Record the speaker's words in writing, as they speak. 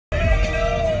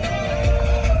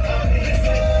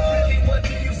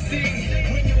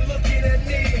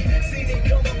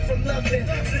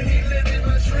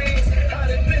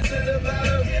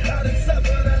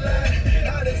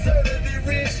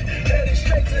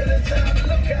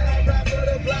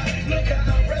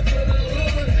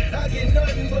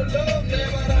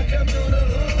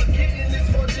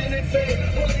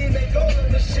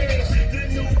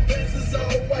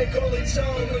switch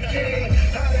on again.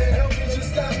 How the hell did you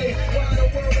stop me? Why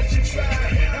the world did you try?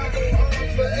 I go on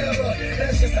forever.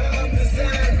 That's just how I'm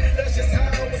designed. That's just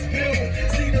how I was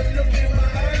built. See the look in my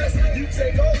eyes. You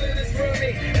take all of this from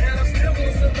me, and I'm still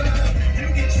gonna survive. You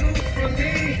get truth from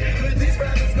me, but these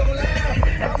rappers gon' lie.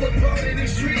 I'm a part of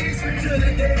these streets till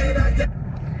the day that I die.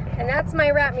 And that's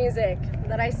my rap music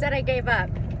that I said I gave up,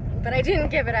 but I didn't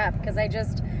give it up because I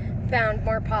just found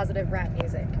more positive rap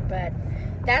music. But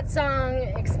that song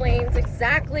explains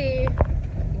exactly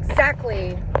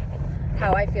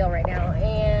how I feel right now,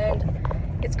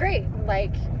 and it's great.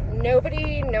 Like,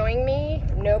 nobody knowing me,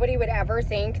 nobody would ever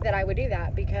think that I would do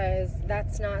that, because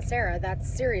that's not Sarah. That's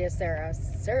serious Sarah.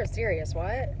 Sarah's serious,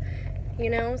 what? You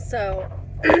know, so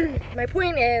my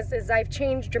point is I've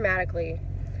changed dramatically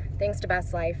thanks to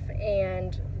Bestlife.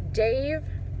 And Dave,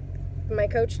 my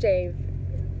coach Dave,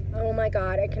 oh my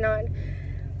God, I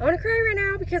want to cry right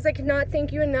now because I cannot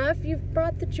thank you enough. You've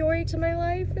brought the joy to my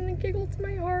life and the giggle to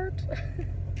my heart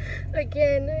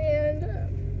again.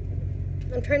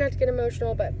 And I'm trying not to get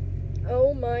emotional, but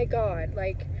oh my God,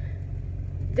 like,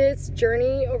 this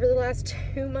journey over the last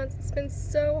 2 months has been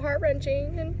so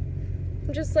heart-wrenching, and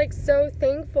I'm just like so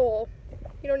thankful.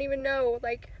 You don't even know,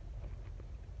 like,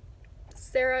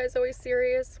 Sarah is always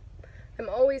serious. I'm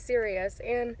always serious,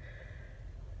 and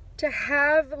to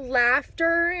have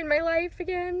laughter in my life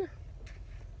again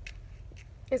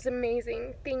is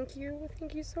amazing. Thank you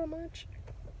so much.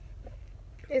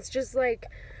 It's just like,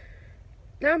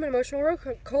 now I'm an emotional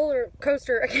roller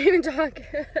coaster. I can't even talk.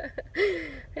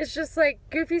 It's just like,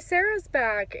 Goofy Sarah's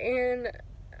back, and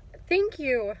thank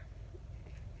you.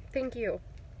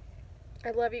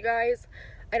 I love you guys.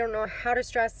 I don't know how to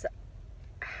stress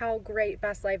how great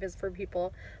Bestlife is for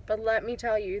people, but let me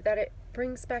tell you that it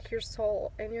brings back your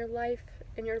soul and your life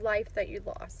that you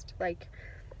lost. Like,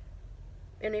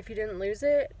 and if you didn't lose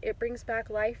it, it brings back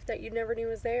life that you never knew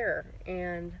was there.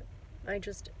 And I'm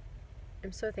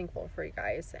so thankful for you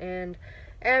guys and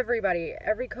everybody,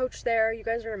 every coach there. You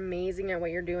guys are amazing at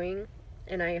what you're doing,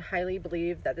 and I highly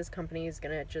believe that this company is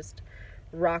gonna just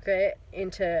rocket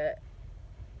into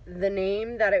the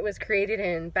name that it was created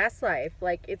in, Bestlife.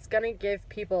 Like, it's gonna give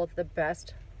people the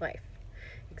best life,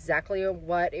 exactly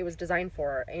what it was designed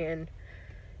for. And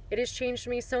it has changed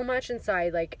me so much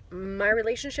inside. Like, my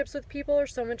relationships with people are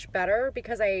so much better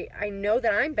because I know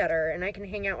that I'm better, and I can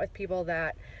hang out with people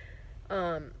that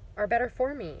are better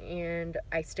for me, and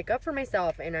I stick up for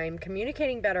myself, and I'm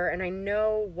communicating better, and I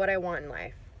know what I want in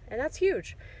life. And that's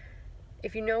huge.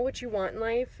 If you know what you want in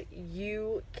life,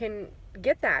 you can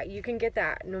get that. You can get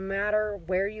that no matter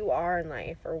where you are in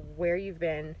life or where you've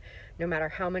been, no matter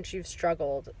how much you've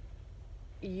struggled.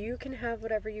 You can have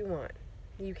whatever you want.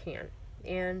 You can.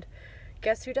 And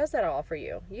guess who does that all for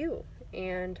you? You.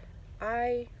 And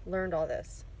I learned all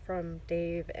this from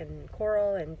Dave and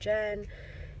Coral and Jen.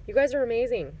 You guys are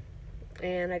amazing.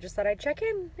 And I just thought I'd check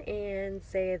in and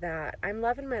say that I'm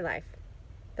loving my life,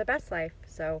 the best life.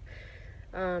 So,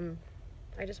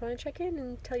 I just want to check in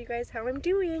and tell you guys how I'm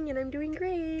doing, and I'm doing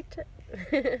great.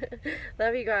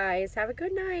 Love you guys. Have a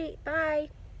good night. Bye.